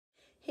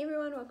Hey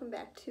everyone, welcome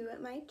back to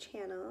my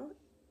channel.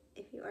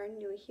 If you are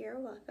new here,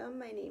 welcome.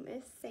 My name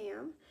is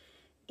Sam,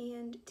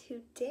 and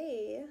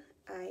today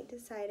I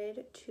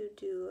decided to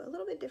do a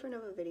little bit different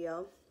of a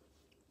video.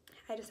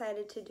 I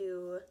decided to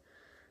do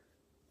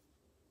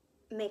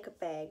makeup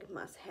bag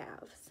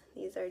must-haves.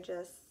 These are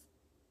just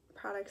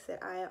products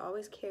that I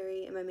always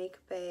carry in my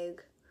makeup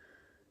bag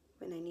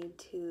when I need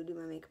to do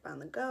my makeup on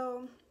the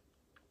go.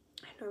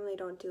 I normally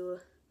don't do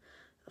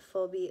a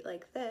full beat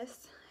like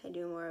this. I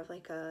do more of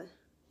like a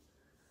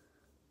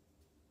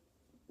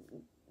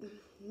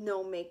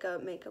no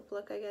makeup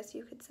look, I guess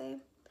you could say.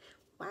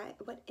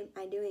 What am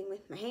I doing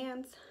with my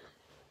hands?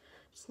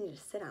 Just need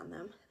to sit on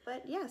them.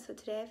 But yeah, so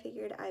today I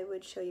figured I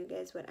would show you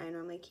guys what I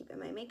normally keep in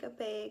my makeup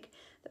bag.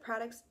 The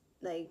products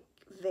like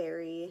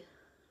vary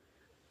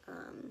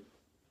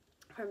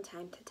from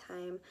time to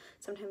time.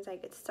 Sometimes I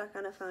get stuck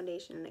on a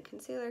foundation and a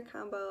concealer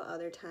combo.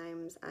 Other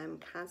times I'm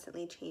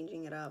constantly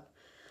changing it up.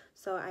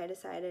 So I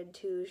decided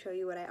to show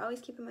you what I always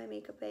keep in my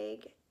makeup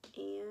bag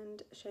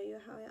and show you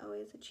how I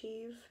always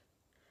achieve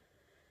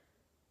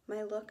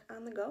my look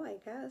on the go, I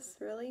guess.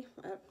 Really,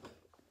 I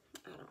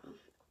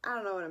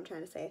don't know what I'm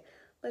trying to say.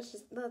 Let's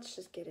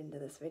just get into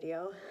this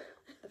video.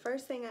 The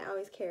first thing I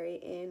always carry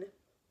in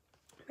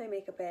my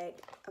makeup bag,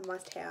 a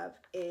must-have,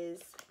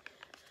 is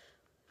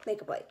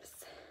makeup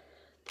wipes.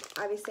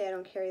 Obviously, I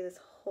don't carry this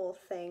whole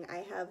thing.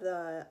 I have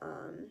the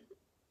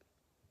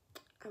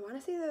I want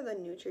to say they're the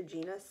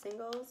Neutrogena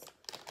singles.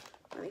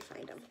 Let me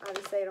find them.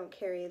 Obviously, I don't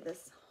carry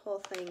this whole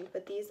thing,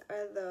 but these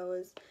are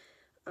those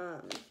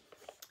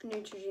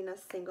Neutrogena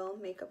single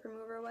makeup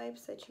remover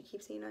wipes that you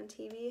keep seeing on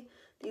TV.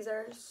 These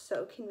are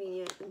so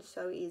convenient and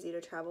so easy to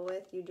travel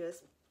with. You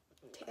just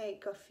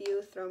take a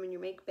few, throw them in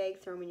your makeup bag,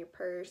 throw them in your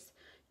purse,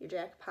 your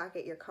jacket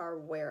pocket, your car,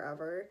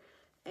 wherever,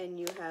 and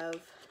you have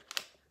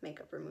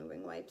makeup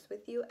removing wipes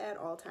with you at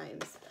all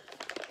times.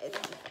 It's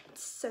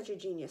such a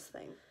genius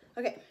thing.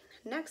 Okay,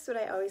 next what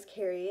I always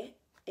carry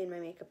in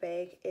my makeup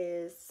bag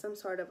is some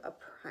sort of a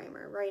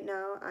primer. Right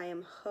now I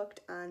am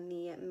hooked on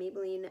the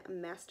Maybelline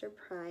Master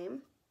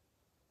Prime.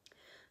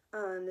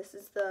 This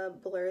is the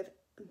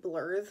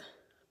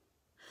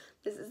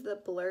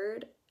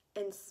blurred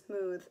and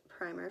smooth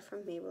primer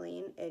from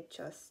Maybelline. It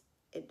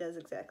does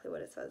exactly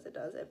what it says it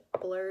does. It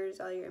blurs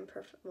all your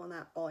well,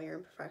 not all your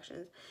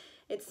imperfections.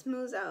 It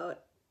smooths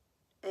out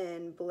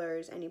and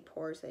blurs any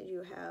pores that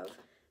you have.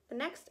 The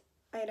next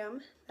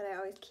item that I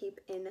always keep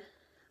in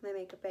my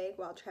makeup bag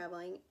while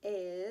traveling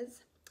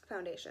is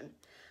foundation.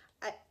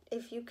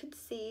 If you could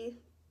see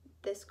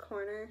this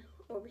corner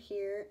over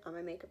here on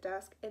my makeup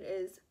desk, it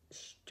is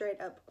straight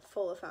up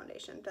full of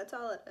foundation. That's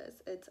all it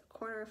is. It's a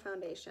corner of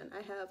foundation. I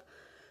have 4,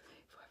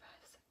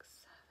 5, 6,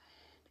 7,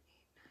 8,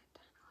 9,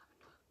 10,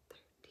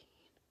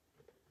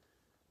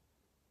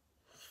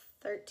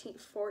 11, 12, 13,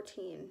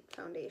 14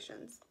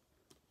 foundations.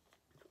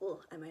 Ooh,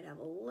 I might have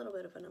a little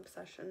bit of an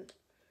obsession.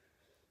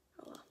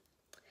 Oh well.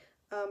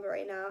 But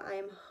right now I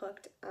am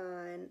hooked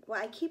on,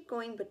 well, I keep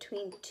going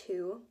between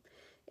two.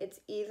 It's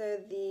either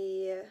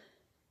the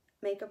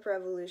Makeup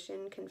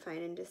Revolution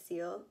Confine and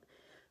Conceal.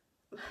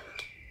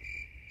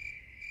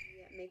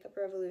 Makeup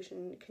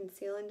Revolution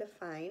Conceal and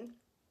Define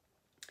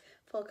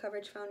Full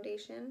Coverage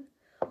Foundation,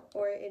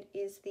 or it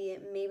is the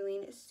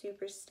Maybelline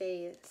Super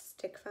Stay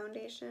Stick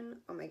Foundation.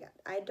 Oh my god,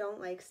 I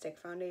don't like stick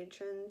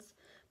foundations,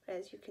 but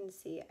as you can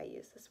see, I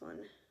use this one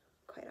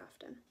quite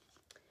often.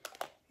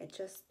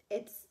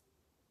 It's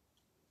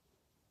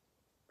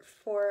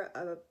for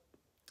a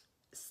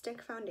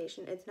stick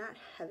foundation. It's not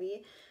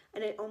heavy,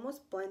 and it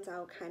almost blends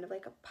out kind of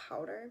like a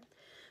powder.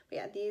 But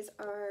yeah, these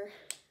are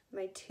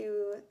my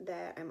two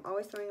that I'm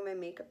always throwing in my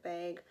makeup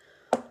bag,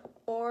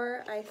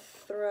 or I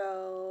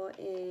throw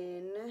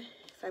in,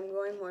 if I'm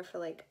going more for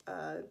like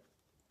a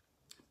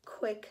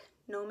quick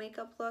no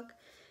makeup look,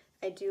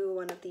 I do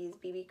one of these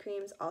BB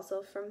creams,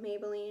 also from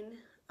Maybelline,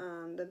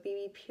 the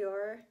BB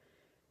Pure.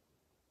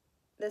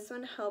 This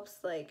one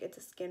helps, like, it's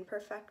a skin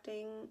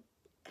perfecting,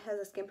 has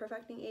a skin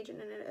perfecting agent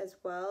in it as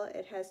well.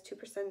 It has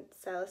 2%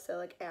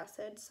 salicylic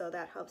acid, so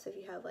that helps if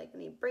you have like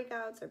any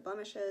breakouts or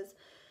blemishes.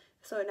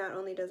 So it not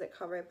only does it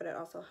cover it, but it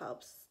also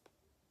helps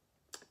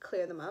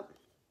clear them up.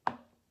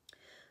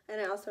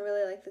 And I also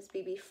really like this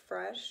BB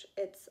Fresh.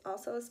 It's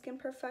also a skin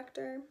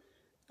perfector,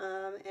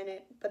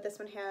 but this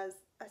one has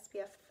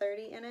SPF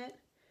 30 in it,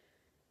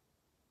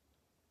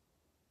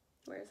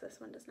 whereas this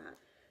one does not.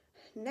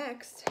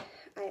 Next,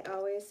 I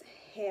always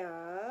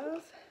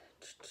have,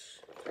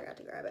 forgot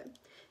to grab it,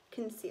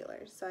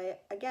 concealer. So I,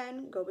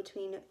 again, go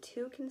between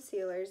two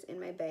concealers in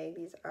my bag.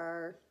 These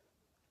are,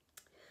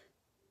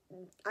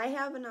 I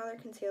have another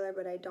concealer,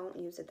 but I don't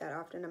use it that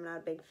often. I'm not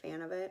a big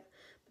fan of it.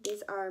 But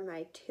these are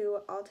my two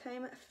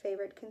all-time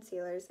favorite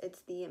concealers.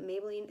 It's the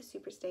Maybelline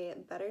Superstay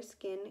Better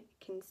Skin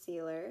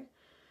Concealer.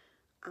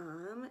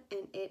 And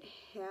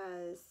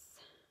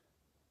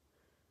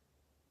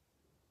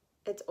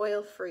it's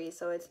oil-free,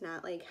 so it's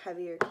not like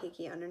heavy or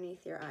cakey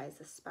underneath your eyes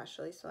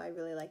especially, so I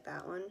really like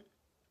that one.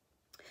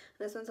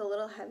 This one's a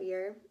little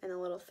heavier and a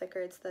little thicker.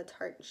 It's the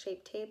Tarte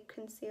Shape Tape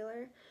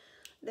Concealer.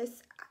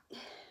 This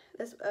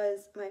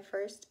was my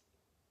first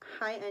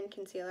high-end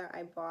concealer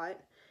I bought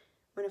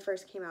when it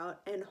first came out,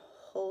 and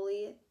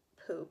holy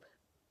poop,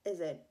 is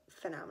it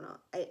phenomenal.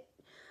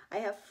 I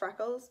have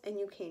freckles, and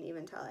you can't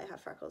even tell I have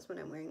freckles when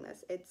I'm wearing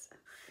this. It's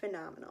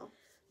phenomenal.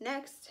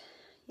 Next,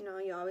 you know,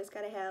 you always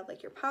gotta have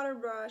like your powder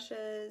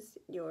brushes,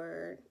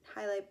 your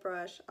highlight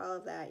brush, all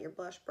of that, your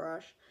blush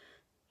brush,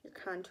 your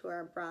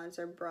contour,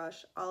 bronzer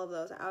brush, all of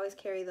those. I always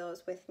carry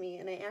those with me,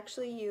 and I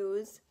actually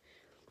use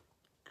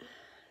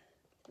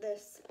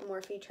this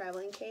Morphe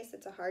traveling case.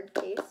 It's a hard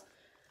case.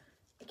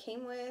 It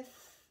came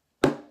with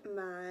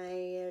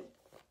my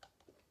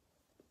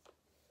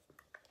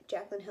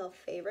Jaclyn Hill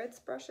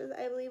Favorites brushes,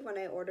 I believe. When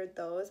I ordered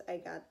those, I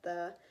got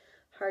the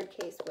hard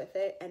case with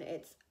it, and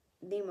it's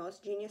the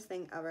most genius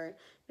thing ever.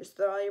 Just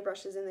throw all your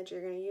brushes in that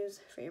you're going to use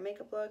for your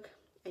makeup look,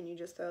 and you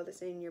just throw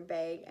this in your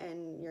bag,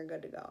 and you're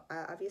good to go.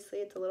 Obviously,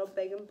 it's a little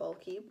big and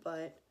bulky,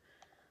 but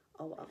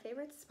oh well. My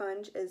favorite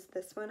sponge is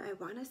this one. I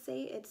want to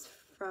say it's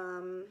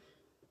from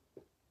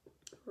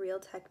Real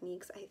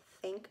Techniques. I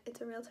think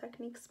it's a Real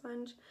Techniques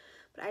sponge,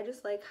 but I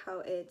just like how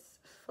it's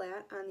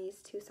flat on these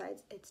two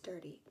sides. It's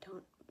dirty.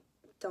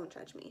 Don't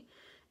judge me.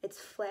 It's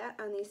flat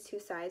on these two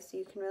sides, so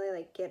you can really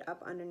like get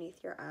up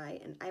underneath your eye.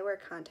 And I wear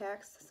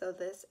contacts, so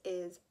this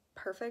is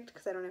perfect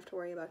because I don't have to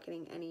worry about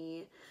getting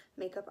any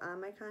makeup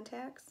on my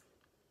contacts.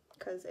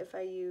 Because if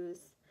I use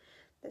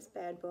this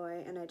bad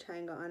boy and I try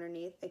and go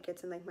underneath, it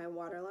gets in like my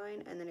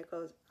waterline, and then it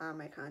goes on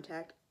my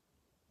contact,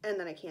 and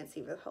then I can't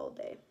see for the whole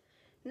day.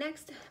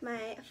 Next,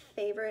 my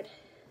favorite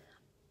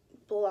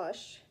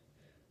blush.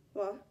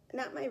 Well,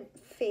 not my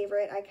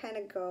favorite. I kind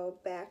of go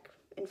back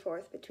and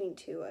forth between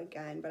two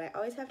again, but I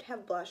always have to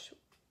have blush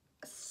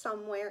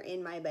somewhere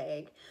in my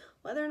bag.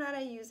 Whether or not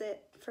I use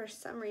it, for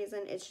some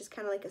reason, it's just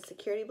kind of like a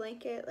security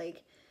blanket,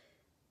 like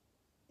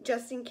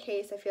just in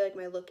case I feel like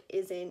my look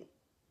isn't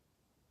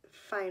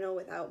final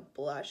without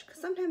blush, because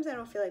sometimes I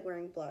don't feel like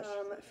wearing blush.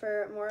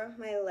 For more of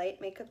my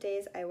light makeup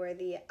days, I wear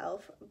the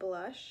e.l.f.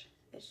 blush.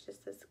 It's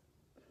just this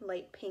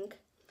light pink.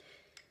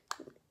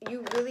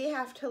 You really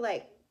have to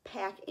like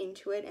pack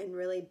into it and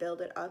really build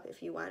it up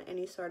if you want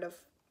any sort of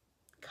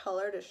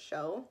color to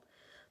show,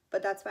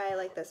 but that's why I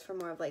like this for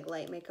more of like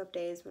light makeup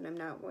days when I'm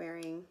not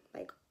wearing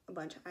like a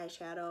bunch of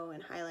eyeshadow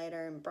and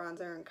highlighter and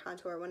bronzer and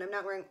contour. When I'm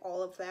not wearing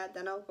all of that,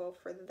 then I'll go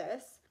for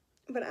this.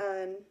 But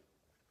on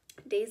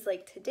days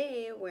like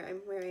today where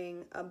I'm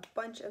wearing a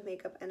bunch of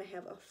makeup and I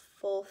have a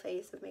full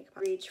face of makeup,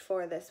 reach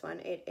for this one.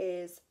 It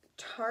is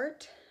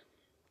Tarte.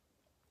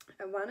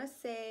 I want to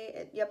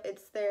say, yep,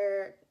 it's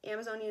their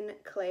Amazonian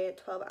Clay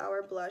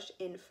 12-Hour Blush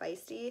in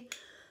Feisty.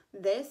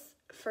 This,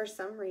 for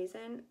some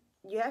reason,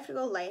 you have to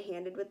go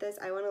light-handed with this.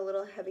 I went a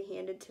little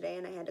heavy-handed today,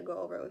 and I had to go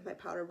over it with my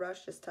powder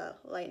brush just to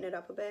lighten it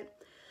up a bit.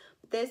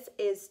 This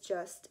is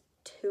just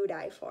to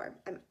die for.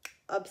 I'm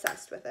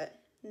obsessed with it.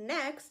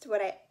 Next,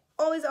 what I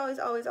always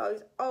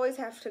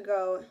have to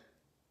go,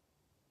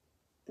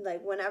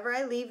 like whenever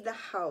I leave the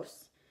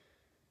house,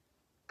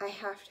 I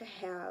have to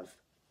have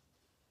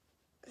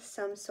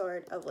some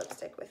sort of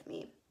lipstick with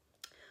me.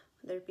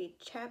 Whether it be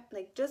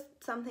like just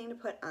something to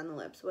put on the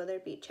lips, whether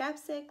it be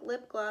chapstick,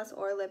 lip gloss,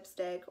 or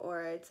lipstick,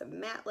 or it's a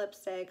matte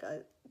lipstick,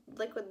 a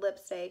liquid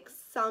lipstick,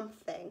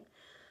 something.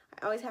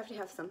 I always have to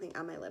have something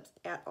on my lips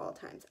at all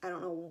times. I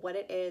don't know what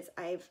it is.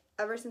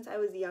 Ever since I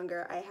was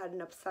younger, I had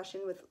an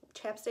obsession with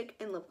chapstick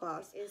and lip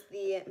gloss. Is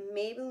the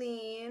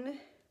Maybelline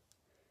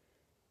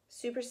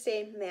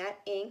Superstay Matte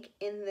Ink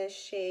in the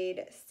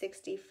shade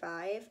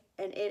 65,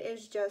 and it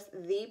is just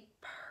the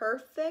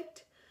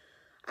perfect,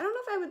 I don't know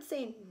if I would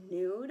say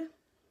nude,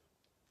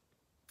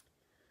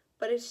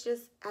 but it's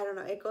just, I don't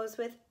know, it goes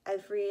with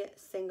every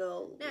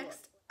single look.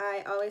 Next,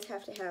 I always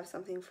have to have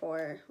something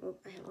for,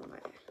 I have on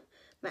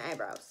my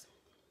eyebrows.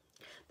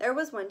 There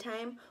was one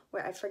time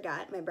where I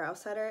forgot my brow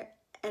setter,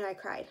 and I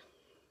cried,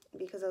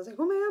 because I was like,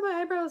 oh my god,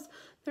 my eyebrows,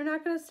 they're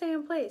not going to stay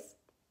in place.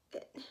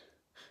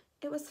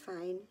 It was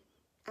fine.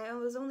 I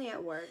was only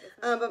at work.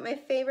 But my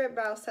favorite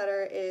brow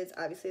setter is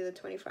obviously the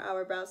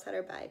 24-Hour Brow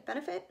Setter by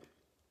Benefit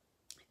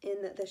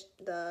in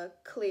the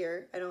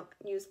clear. I don't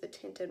use the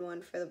tinted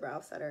one for the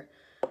brow setter.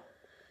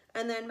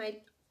 And then my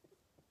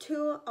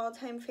two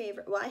all-time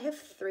favorite, well, I have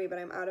three, but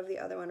I'm out of the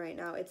other one right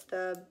now. It's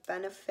the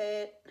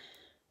Benefit,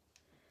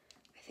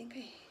 I think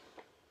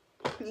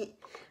I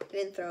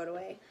didn't throw it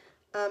away.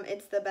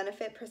 It's the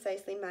Benefit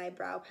Precisely My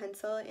Brow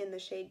Pencil in the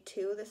shade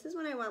 2. This is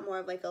when I want more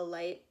of like a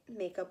light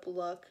makeup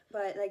look.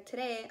 But like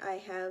today, I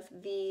have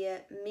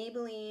the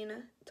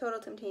Maybelline Total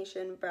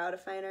Temptation Brow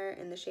Definer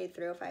in the shade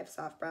 305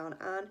 Soft Brown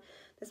on.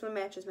 This one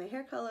matches my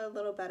hair color a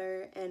little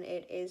better, and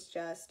it is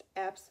just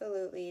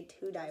absolutely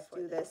to die for.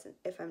 Do this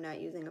if I'm not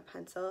using a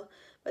pencil.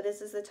 But this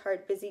is the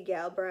Tarte Busy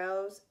Gal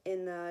Brows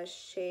in the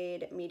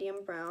shade Medium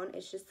Brown.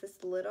 It's just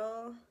this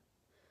little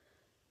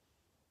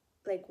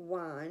like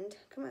wand.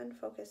 Come on,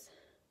 focus.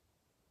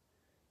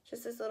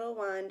 Just this little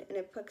wand, and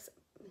it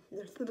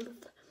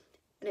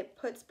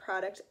puts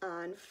product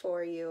on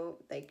for you,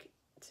 like,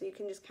 so you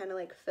can just kind of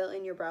like fill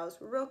in your brows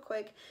real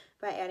quick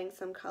by adding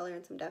some color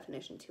and some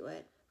definition to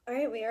it. All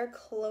right, we are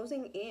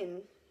closing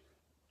in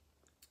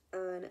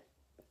on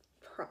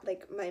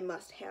like my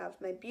must-have,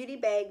 my beauty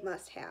bag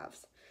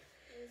must-haves.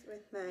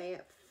 With my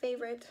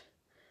favorite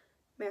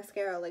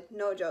mascara, like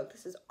no joke,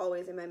 this is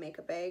always in my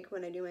makeup bag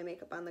when I do my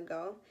makeup on the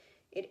go.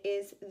 It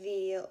is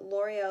the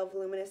L'Oreal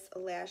Voluminous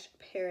Lash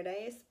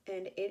Paradise,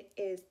 and it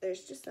is,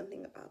 there's just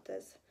something about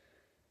this.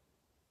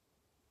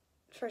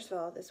 First of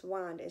all, this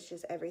wand is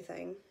just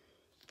everything.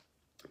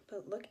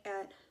 But look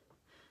at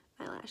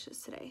my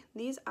lashes today.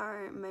 These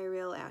are my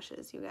real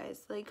lashes, you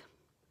guys. Like,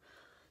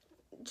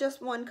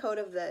 just one coat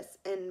of this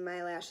and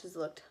my lashes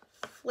looked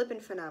flippin'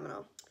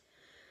 phenomenal.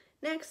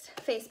 Next,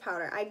 face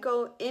powder. I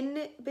go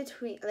in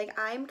between, like,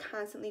 I'm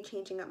constantly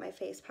changing up my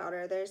face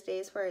powder. There's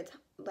days where it's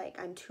like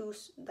I'm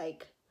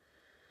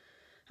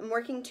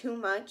working too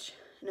much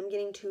and I'm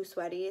getting too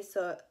sweaty,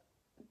 so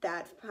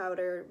that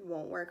powder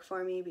won't work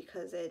for me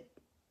because it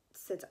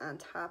sits on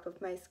top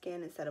of my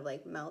skin instead of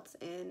like melts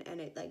in, and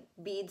it like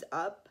beads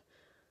up.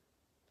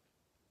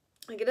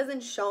 Like, it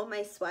doesn't show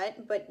my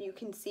sweat, but you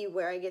can see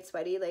where I get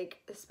sweaty, like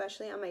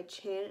especially on my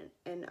chin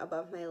and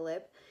above my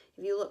lip.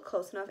 If you look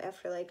close enough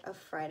after like a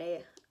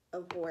Friday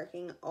of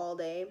working all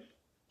day,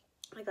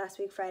 like last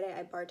week Friday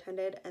I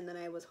bartended and then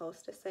I was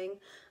hostessing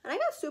and I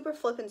got super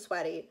flippin'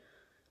 sweaty.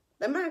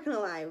 I'm not gonna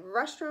lie,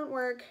 restaurant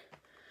work,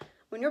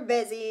 when you're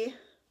busy,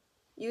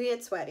 you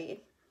get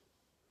sweaty.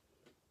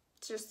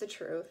 It's just the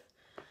truth.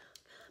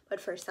 But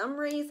for some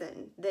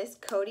reason, this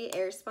Coty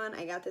Airspun,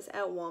 I got this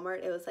at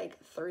Walmart. It was like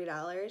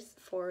 $3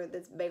 for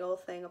this big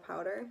old thing of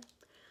powder.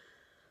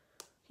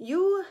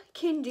 You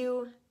can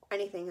do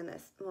anything in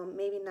this. Well,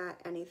 maybe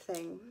not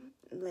anything.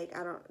 Like,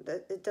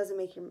 it doesn't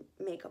make your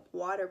makeup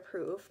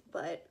waterproof,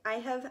 but I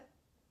have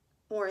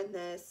worn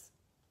this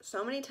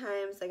so many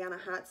times, like on a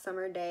hot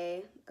summer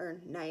day, or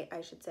night, I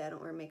should say. I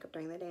don't wear makeup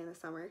during the day in the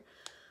summer.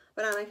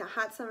 But on like a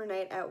hot summer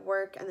night at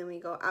work, and then we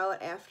go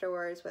out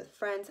afterwards with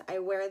friends, I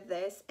wear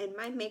this, and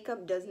my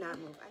makeup does not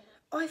move.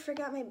 Oh, I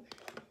forgot my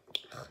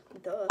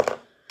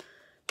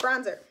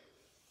bronzer.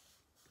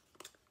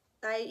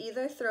 I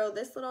either throw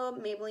this little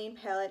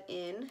Maybelline palette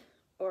in,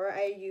 or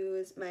I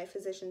use my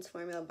Physicians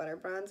Formula Butter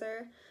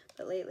Bronzer.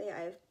 But lately,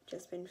 I've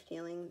just been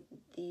feeling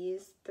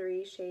these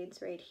 3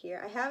 shades right here.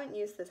 I haven't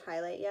used this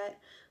highlight yet,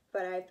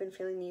 but I've been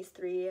feeling these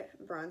 3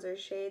 bronzer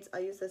shades. I'll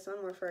use this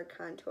one more for a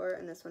contour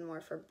and this one more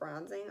for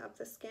bronzing up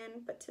the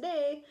skin. But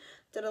today,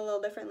 did a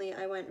little differently.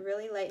 I went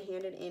really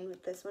light-handed in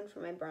with this one for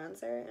my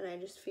bronzer, and I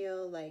just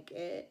feel like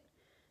it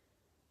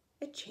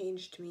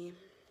changed me.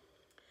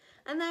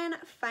 And then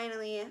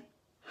finally,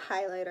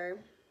 highlighter.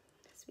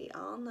 As we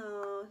all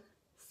know,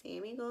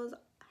 Sammy goes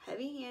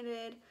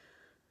heavy-handed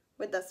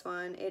with this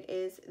one. It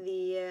is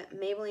the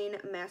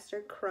Maybelline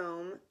Master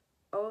Chrome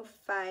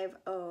 050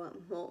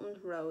 Molten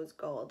Rose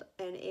Gold,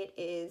 and it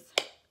is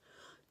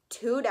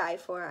to die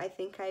for. I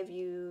think I've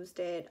used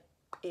it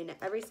in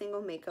every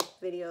single makeup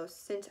video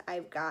since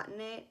I've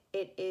gotten it.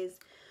 It is,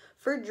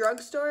 for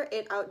drugstore,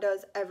 it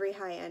outdoes every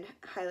high-end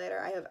highlighter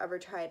I have ever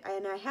tried.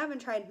 And I haven't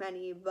tried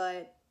many,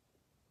 but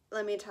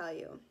let me tell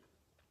you,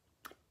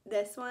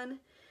 this one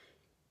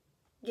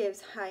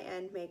gives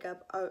high-end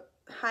makeup, a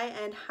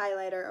high-end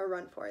highlighter, a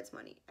run for its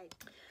money.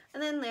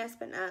 And then last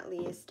but not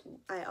least,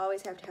 I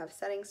always have to have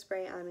setting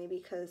spray on me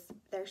because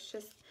there's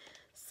just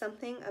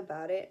something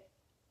about it.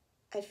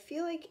 I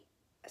feel like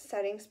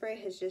setting spray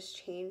has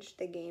just changed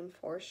the game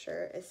for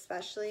sure,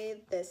 especially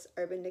this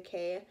Urban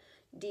Decay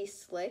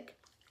De-Slick.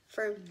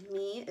 For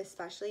me,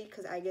 especially,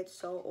 because I get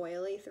so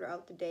oily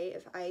throughout the day,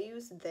 if I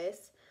use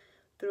this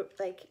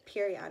like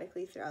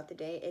periodically throughout the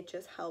day, it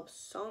just helps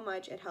so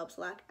much. It helps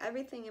lock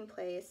everything in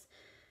place,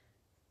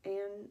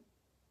 and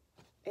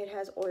it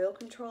has oil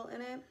control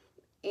in it.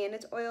 And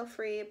it's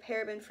oil-free,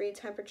 paraben-free,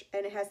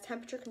 and it has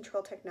temperature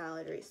control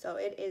technology. So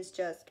it is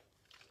just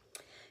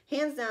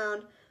hands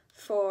down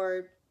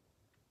for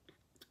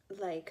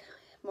like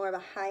more of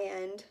a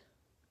high-end.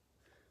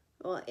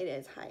 Well, it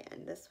is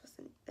high-end. This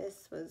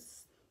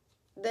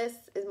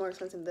is more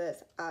expensive than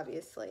this,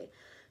 obviously.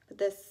 But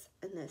this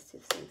and this do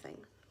the same thing.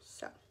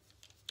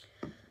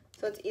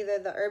 So it's either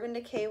the Urban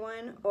Decay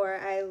one, or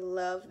I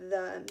love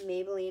the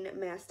Maybelline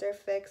Master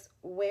Fix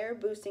Wear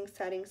Boosting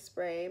Setting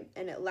Spray,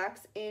 and it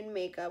locks in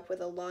makeup with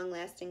a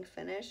long-lasting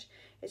finish.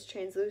 It's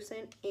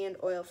translucent and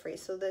oil-free,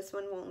 so this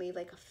one won't leave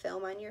like a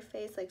film on your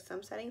face. Like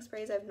some setting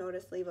sprays I've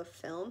noticed leave a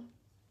film.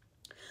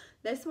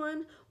 This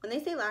one, when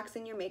they say locks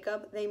in your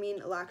makeup, they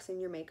mean locks in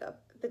your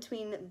makeup.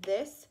 Between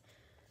this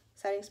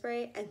setting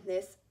spray and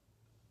this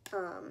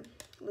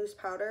loose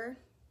powder,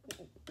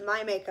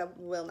 my makeup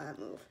will not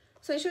move.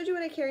 So I showed you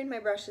what I carried my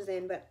brushes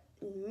in, but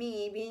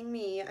me, being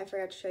me, I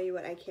forgot to show you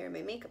what I carry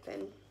my makeup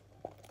in.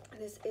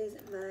 This is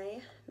my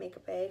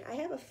makeup bag. I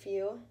have a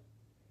few,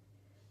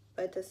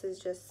 but this is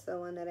just the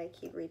one that I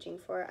keep reaching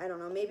for. I don't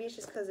know, maybe it's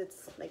just because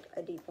it's like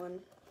a deep one.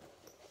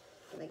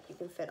 Like you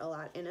can fit a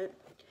lot in it.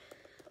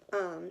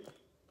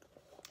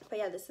 But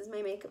yeah, this is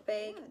my makeup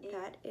bag.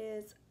 That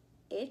is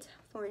it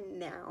for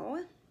now.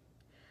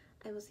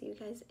 I will see you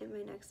guys in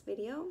my next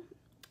video,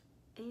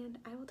 and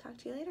I will talk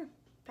to you later.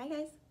 Bye,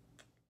 guys.